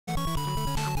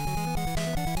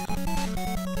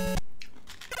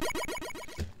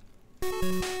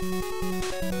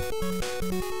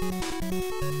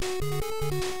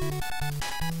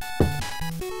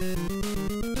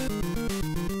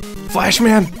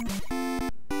Flashman!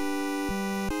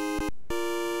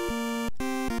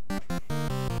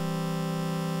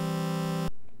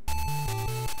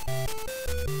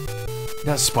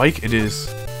 That Spike? It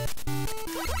is.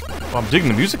 Well, I'm digging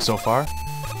the music so far.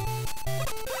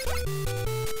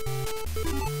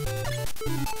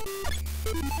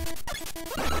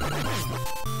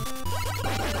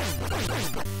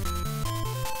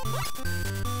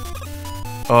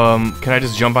 Can I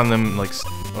just jump on them, like...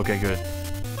 Okay, good.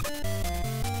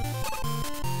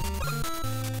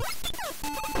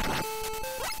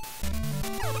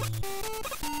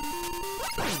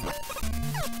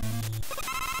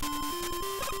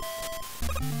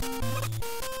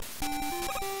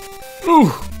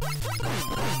 Ooh!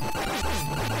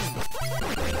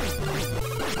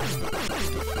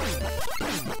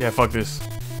 Yeah, fuck this.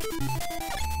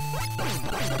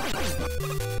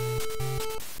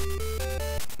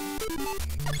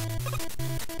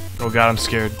 Oh god, I'm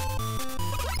scared.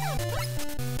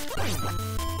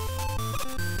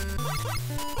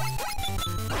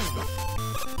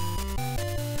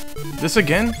 This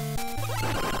again?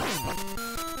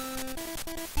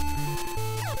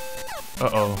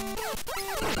 Uh-oh.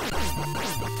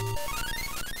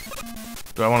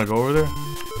 Do I want to go over there?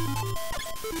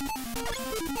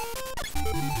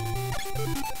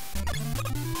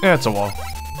 Yeah, it's a wall.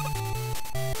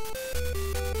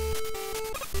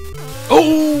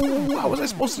 Oh! How was I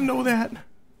supposed to know that?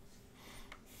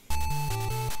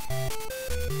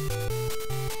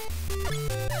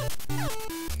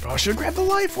 Oh, I should have grabbed the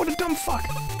life. What a dumb fuck.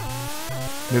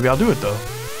 Maybe I'll do it, though.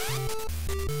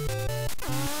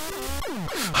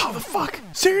 How the fuck?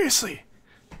 Seriously?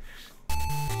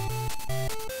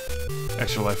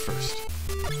 Extra life first.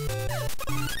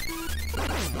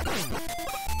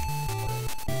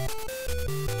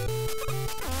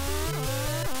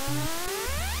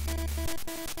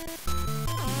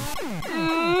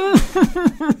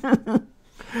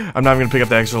 I'm not even gonna pick up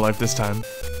the extra life this time.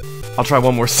 I'll try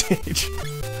one more stage.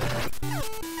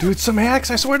 Dude, some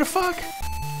hacks, I swear to fuck.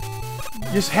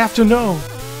 You just have to know.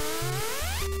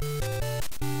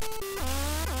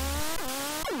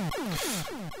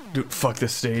 Dude, fuck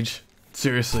this stage.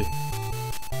 Seriously.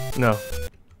 No.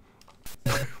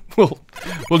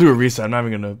 We'll do a reset. I'm not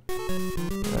even gonna...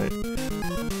 Right.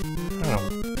 I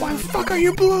don't know. Why the fuck are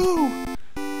you blue?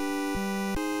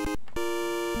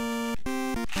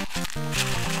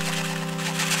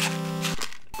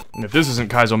 And if this isn't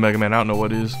Kaizo Mega Man, I don't know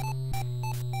what is.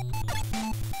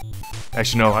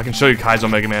 Actually, no, I can show you Kaizo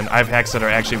Mega Man. I have hacks that are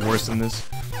actually worse than this.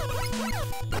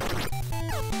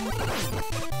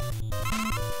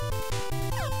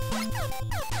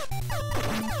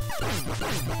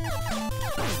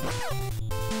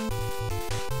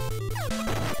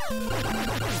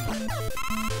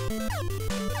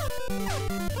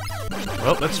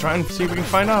 Well, let's try and see if we can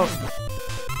find out.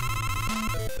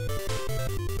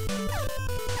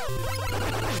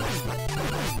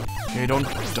 Okay, don't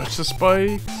touch the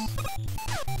spikes.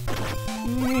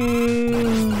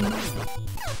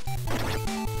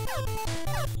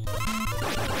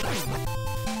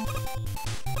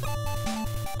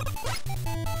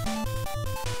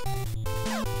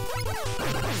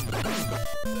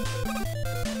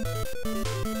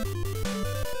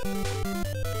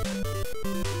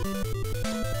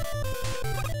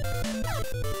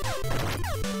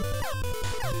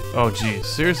 Oh geez,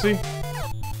 seriously?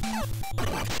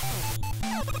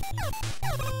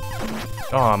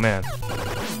 Oh man.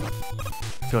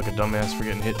 I feel like a dumbass for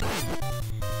getting hit.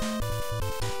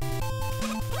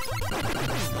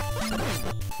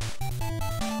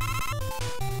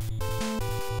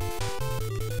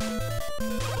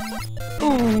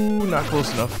 Ooh, not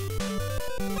close enough.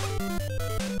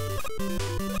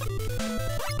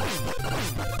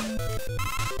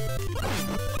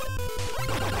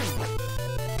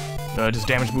 Just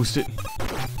damage boost it.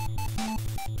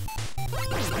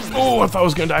 Oh, I thought I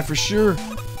was gonna die for sure.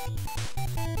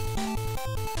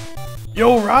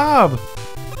 Yo, Rob!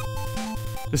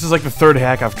 This is like the third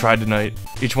hack I've tried tonight.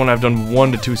 Each one I've done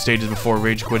 1 to 2 stages before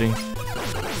rage quitting.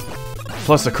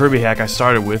 Plus the Kirby hack I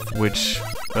started with, which,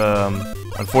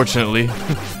 unfortunately,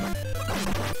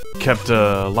 kept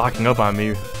locking up on me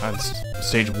on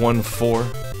stage 1-4.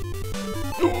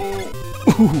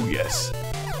 Ooh, yes.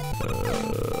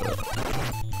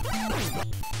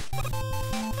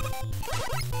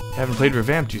 Haven't played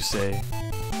Revamped, you say?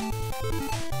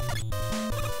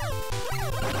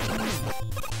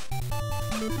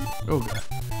 Oh god.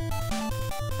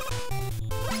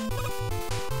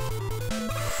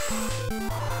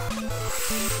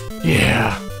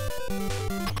 Yeah.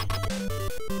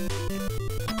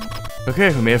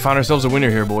 Okay, we may have found ourselves a winner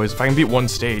here, boys. If I can beat one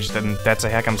stage, then that's a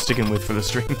hack I'm sticking with for the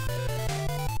stream.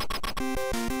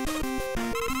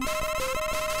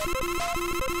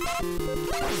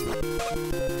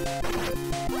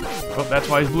 Oh, that's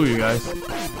why he's blue, you guys.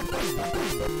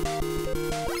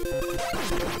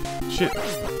 Shit.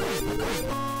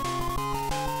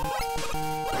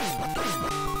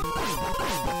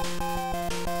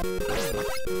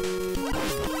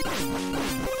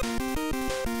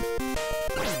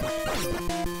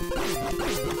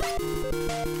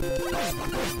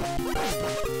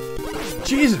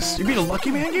 Jesus, you beat a Lucky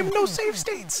Man game with no save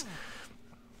states.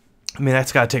 I mean,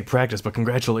 that's gotta take practice, but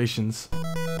congratulations.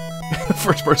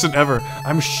 First person ever,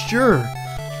 I'm sure.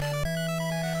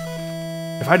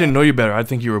 If I didn't know you better, I'd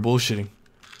think you were bullshitting.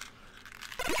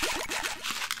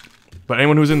 But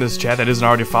anyone who's in this chat that isn't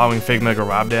already following Fake Mega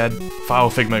Rob Dad, follow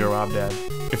Fake Mega Rob Dad.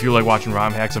 If you like watching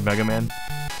ROM hacks of Mega Man,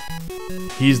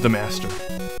 he's the master.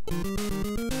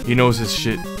 He knows his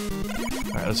shit.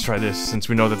 Alright, let's try this, since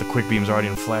we know that the Quick Beam's already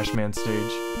in Flashman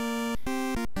stage.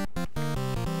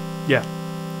 Yeah,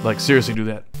 like, seriously do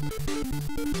that.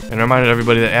 And I reminded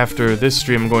everybody that after this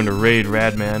stream I'm going to raid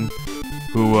Radman,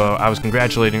 who I was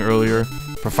congratulating earlier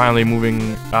for finally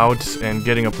moving out and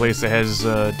getting a place that has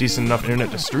decent enough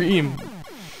internet to stream.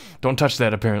 Don't touch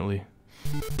that, apparently.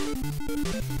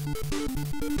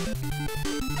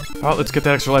 Well, let's get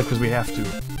that extra life because we have to.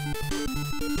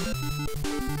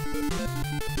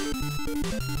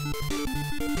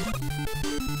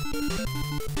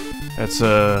 That's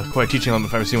quite a teaching element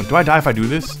if I've ever seen one. Do I die if I do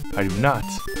this? I do not.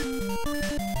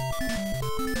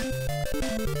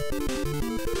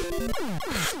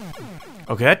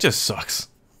 Okay, that just sucks.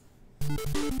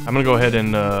 I'm gonna go ahead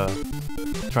and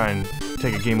try and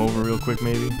take a game over real quick,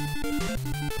 maybe.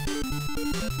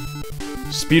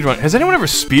 Speedrun. Has anyone ever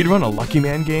speedrun a Lucky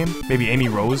Man game? Maybe Amy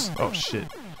Rose? Oh shit.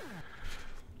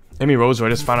 Amy Rose, who I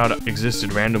just found out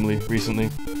existed randomly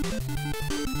recently.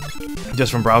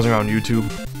 Just from browsing around YouTube.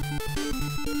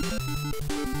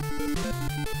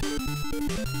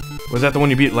 Was that the one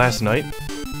you beat last night?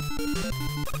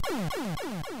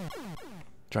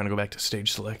 Trying to go back to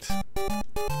stage select.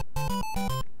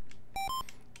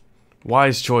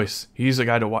 Wise choice. He's the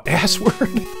guy to watch. Ass word?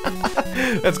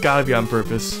 That's gotta be on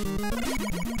purpose.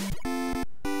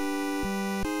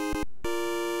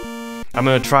 I'm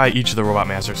gonna try each of the Robot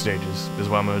Master stages, is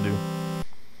what I'm gonna do.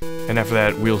 And after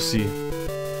that, we'll see.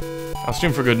 I'll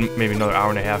stream for good, maybe another hour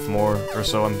and a half more or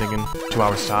so, I'm thinking. 2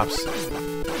 hours tops.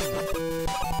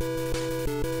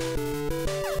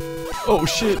 Oh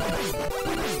shit.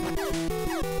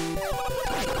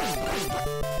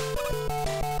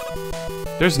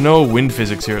 There's no wind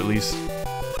physics here, at least.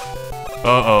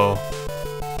 Uh-oh.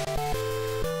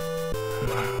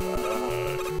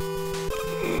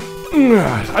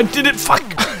 I did it, fuck!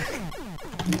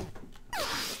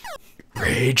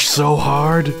 Rage so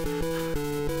hard.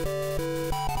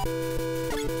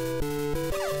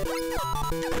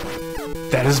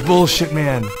 That is bullshit,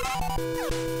 man.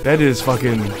 That is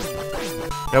fucking...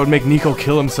 That would make Nico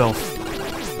kill himself.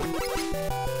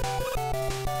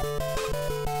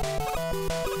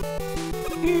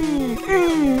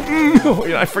 Oh,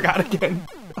 yeah, I forgot again.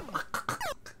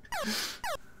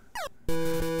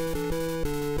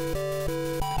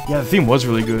 Yeah, the theme was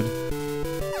really good.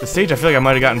 The stage, I feel like I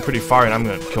might have gotten pretty far, and I'm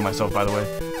gonna kill myself, by the way.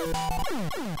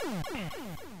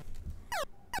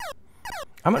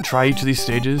 I'm gonna try each of these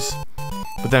stages,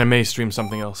 but then I may stream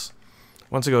something else.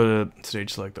 Once I go to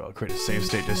stage select, though, I'll create a save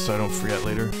state just so I don't forget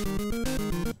later.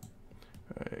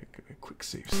 Alright, quick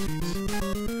save states.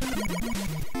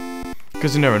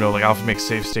 Because you never know, like, I'll have to make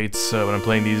save states when I'm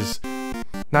playing these.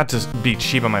 Not to be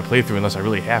cheap on my playthrough unless I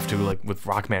really have to, like with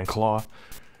Rockman Claw.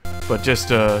 But just,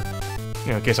 you know,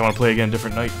 in case I want to play again a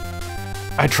different night.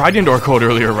 I tried Indoor Code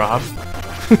earlier, Rob.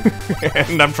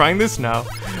 And I'm trying this now.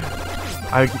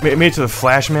 I made it to the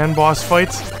Flashman boss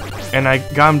fights, and I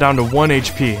got him down to 1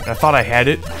 HP. I thought I had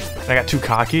it, and I got too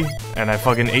cocky, and I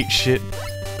fucking ate shit.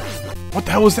 What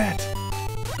the hell was that?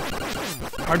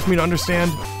 Hard for me to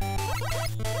understand.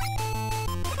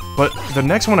 But the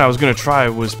next one I was gonna try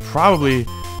was probably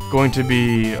going to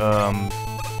be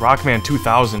Rockman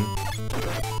 2000.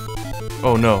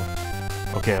 Oh no.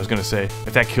 Okay, I was gonna say,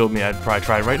 if that killed me, I'd probably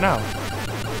try it right now.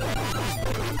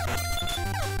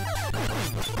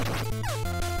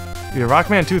 Either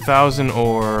Rockman 2000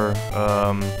 or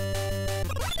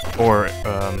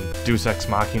Deus Ex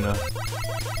Machina.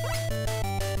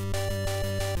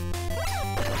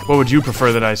 What would you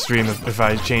prefer that I stream if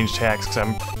I changed hacks? Because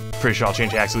I'm pretty sure I'll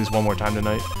change hacks at least one more time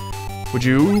tonight. Would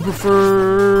you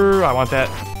prefer... I want that.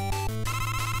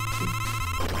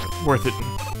 Worth it.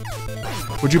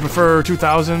 Would you prefer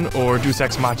 2000 or Deus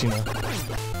Ex Machina?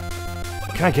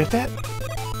 Can I get that?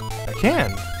 I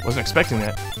can. Wasn't expecting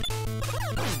that.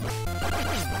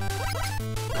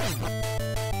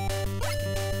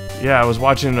 Yeah, I was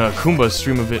watching Kumba's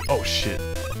stream of it. Oh shit.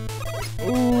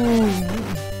 Ooh.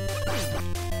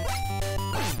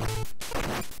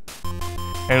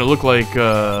 And it looked like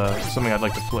something I'd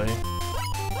like to play.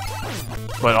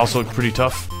 But also pretty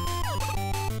tough.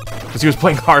 Because he was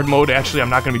playing hard mode. Actually, I'm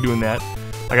not going to be doing that.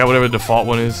 I got whatever the default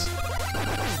one is.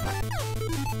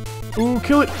 Ooh,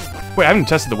 kill it! Wait, I haven't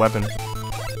tested the weapon.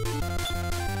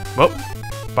 Well,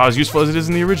 about as useful as it is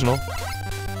in the original.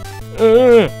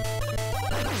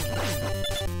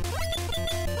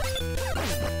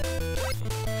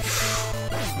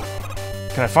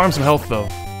 Can I farm some health, though?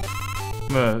 I'm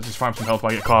gonna just farm some health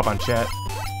while I get caught up on chat.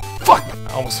 Fuck!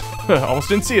 I almost, almost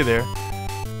didn't see it there.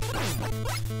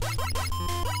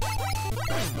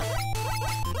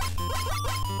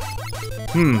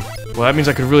 Well, that means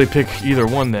I could really pick either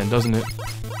one then, doesn't it?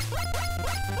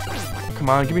 Oh, come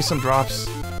on, give me some drops.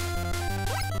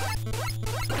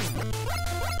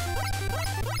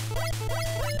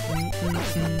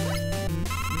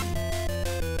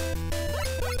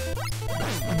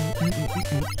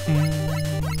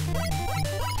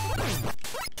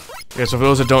 Yeah, so for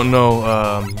those that don't know,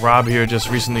 Rob here just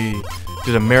recently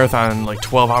did a marathon, like,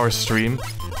 12-hour stream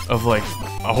of, like,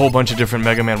 a whole bunch of different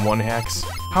Mega Man 1 hacks.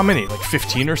 How many? Like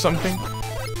 15 or something?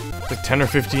 Like 10 or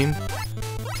 15?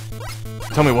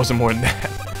 Tell me it wasn't more than that.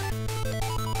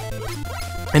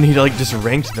 And he, like, just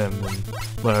ranked them. And,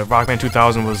 Rockman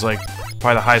 2000 was, like,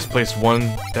 probably the highest placed one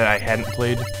that I hadn't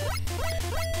played.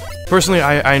 Personally,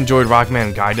 I enjoyed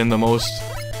Rockman Gaiden the most,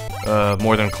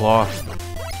 more than Claw.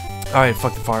 Alright,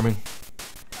 fuck the farming.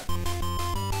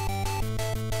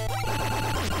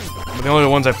 But the only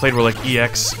ones I played were like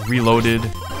EX, Reloaded.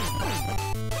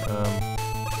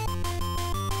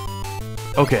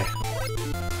 Okay.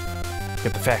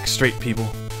 Get the facts straight, people.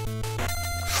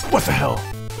 What the hell?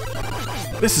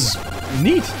 This is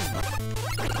neat.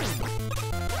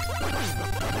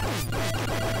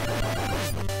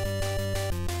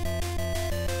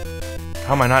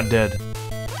 How am I not dead?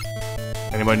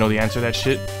 Anybody know the answer to that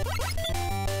shit?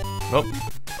 Well,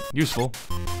 useful.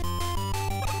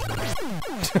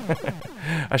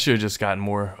 I should have just gotten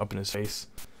more up in his face.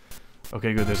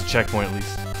 Okay, good. There's a checkpoint at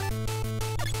least.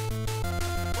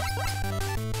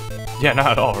 Yeah,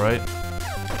 not at all, right?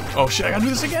 Oh shit, I gotta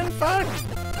do this again? Fuck!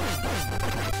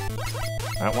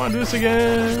 I don't wanna do this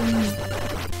again!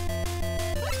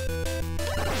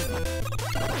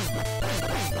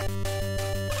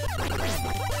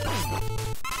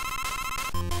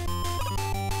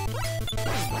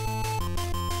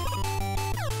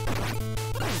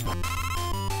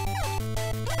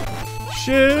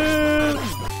 Shit!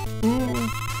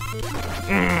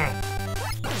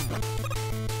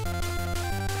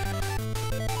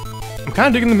 I'm kind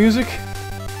of digging the music,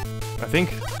 I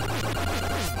think.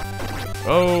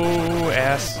 Oh,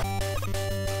 ass.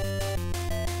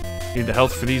 Need the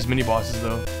health for these mini-bosses,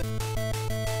 though.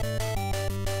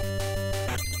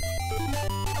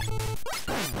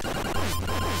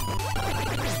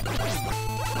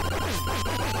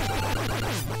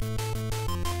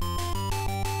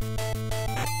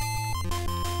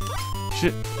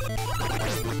 Shit.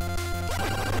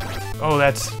 Oh,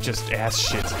 that's just ass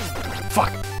shit.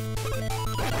 Fuck!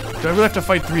 Do I really have to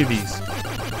fight 3 of these?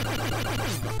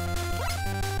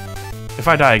 If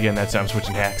I die again, that's it. I'm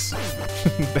switching hacks.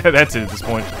 That's it at this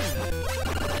point.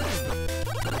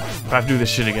 If I have to do this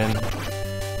shit again.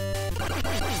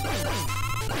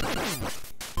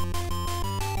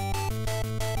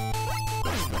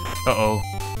 Uh-oh.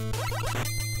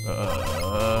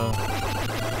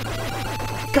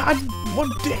 God, what a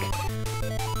dick!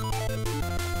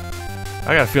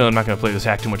 I got a feeling I'm not gonna play this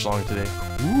hack too much longer today.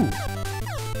 Ooh.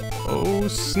 Oh,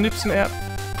 snip snap.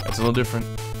 That's a little different.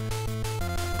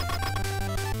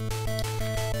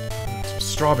 Some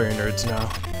strawberry nerds now.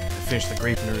 Finish the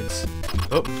grape nerds.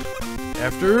 Oh.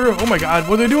 After. Oh my god,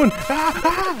 what are they doing? Ah!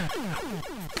 Ah!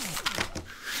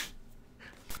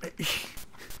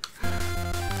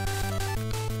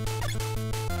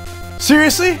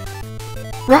 Seriously?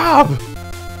 Rob!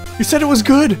 You said it was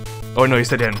good! Oh no, you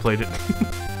said you hadn't played it.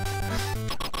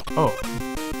 Oh.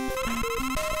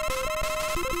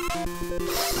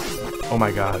 Oh my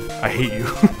god, I hate you.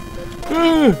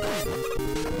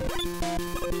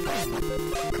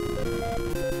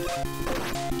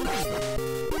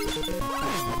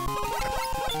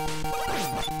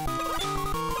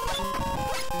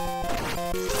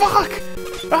 Fuck!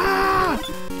 Ah!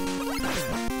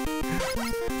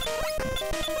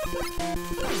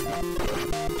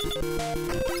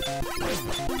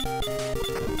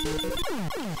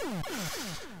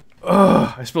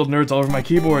 Ugh, I spilled nerds all over my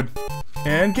keyboard.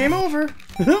 And game over.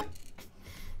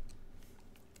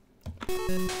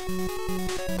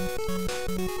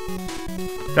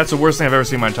 That's the worst thing I've ever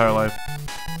seen in my entire life.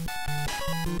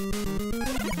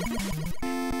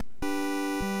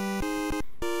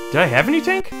 Did I have any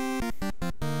tank?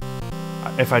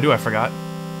 If I do, I forgot.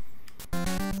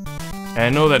 And I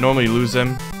know that normally you lose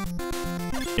them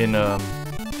in, I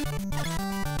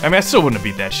mean, I still wouldn't have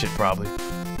beat that shit, probably.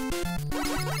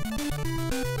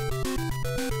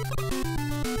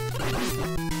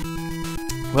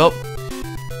 Well,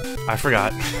 I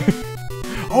forgot.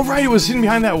 Oh, right, it was hidden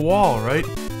behind that wall, right?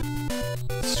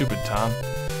 Stupid Tom.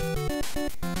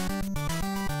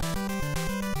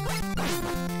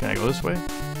 Can I go this way?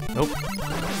 Nope.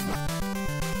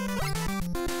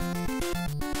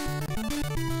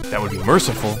 That would be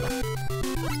merciful.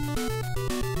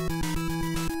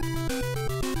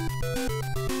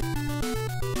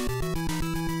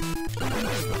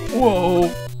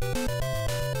 Whoa!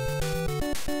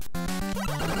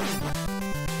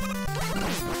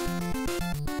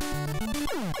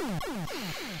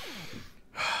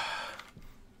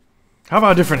 How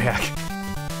about a different hack?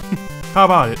 How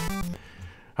about it?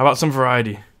 How about some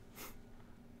variety?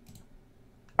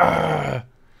 Let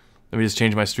me just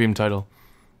change my stream title.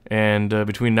 And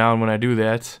between now and when I do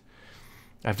that,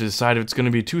 I have to decide if it's going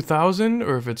to be 2000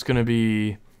 or if it's going to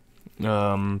be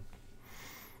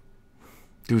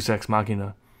Deus Ex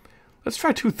Machina. Let's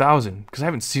try 2000, because I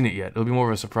haven't seen it yet. It'll be more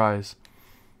of a surprise.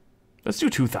 Let's do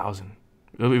 2000.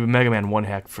 It'll be Mega Man 1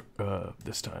 hack for,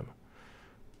 this time.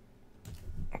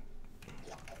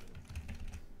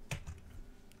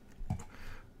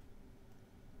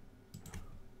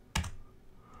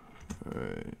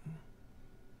 Alright.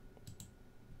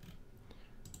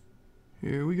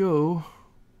 Here we go.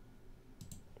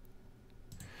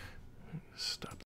 Stop.